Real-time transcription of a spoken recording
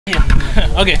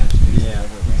Okay. Yeah,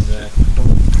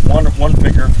 one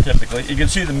finger typically. You can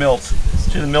see the milk.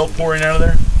 See the milk pouring out of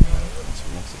there?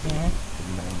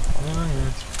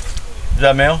 Is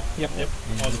that male? Yep.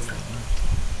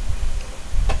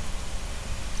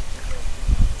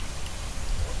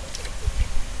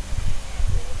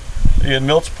 Yeah,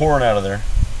 milk's pouring out of there.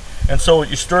 And so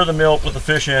you stir the milk with the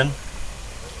fish in, and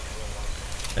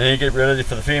then you get ready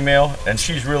for the female, and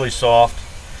she's really soft.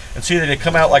 And see that they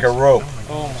come out like a rope.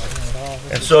 Oh my God.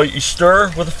 And so you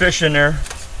stir with the fish in there.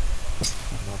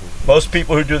 Most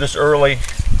people who do this early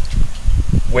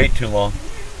wait too long.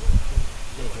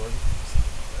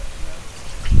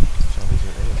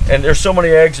 And there's so many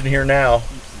eggs in here now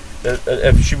that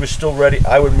if she was still ready,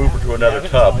 I would move her to another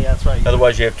tub. Oh, yeah, that's right.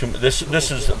 Otherwise, you have too much. This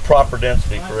is proper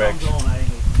density for eggs.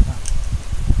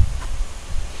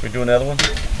 We do another one.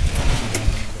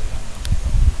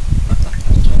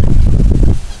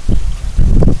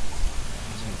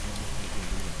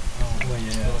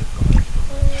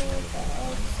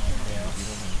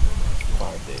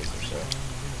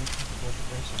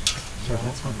 So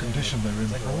what condition they're in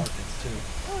for?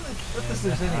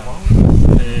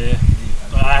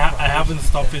 I haven't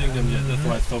stopped feeding them yet. That's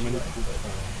why so many.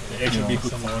 The egg should be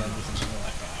good for.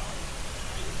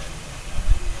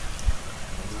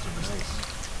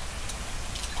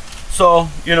 So,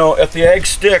 you know, if the eggs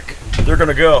stick, they're going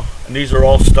to go. And these are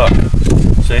all stuck.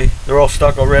 See? They're all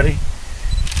stuck already.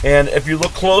 And if you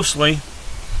look closely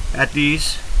at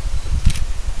these,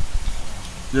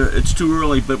 it's too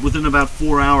early, but within about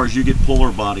 4 hours you get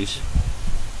polar bodies.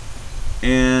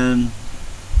 And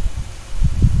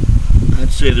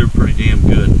I'd say they're pretty damn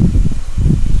good.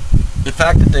 The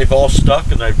fact that they've all stuck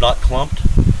and they've not clumped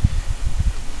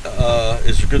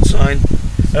is a good sign.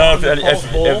 I don't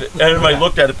know if anybody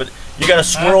looked at it, but you got to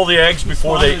swirl the eggs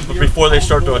before they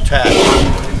start to attach.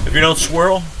 If you don't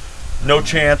swirl, no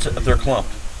chance if they're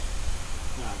clumped.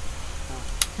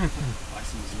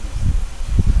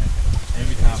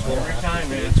 Every time,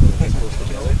 man.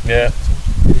 Yeah.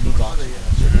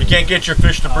 You can't get your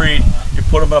fish to breed. You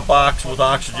put them in a box with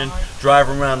oxygen, drive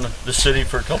them around the city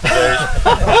for a couple days,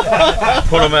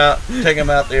 put them out, take them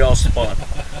out, they all spawn.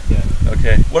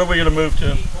 Okay. What are we going to move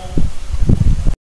to?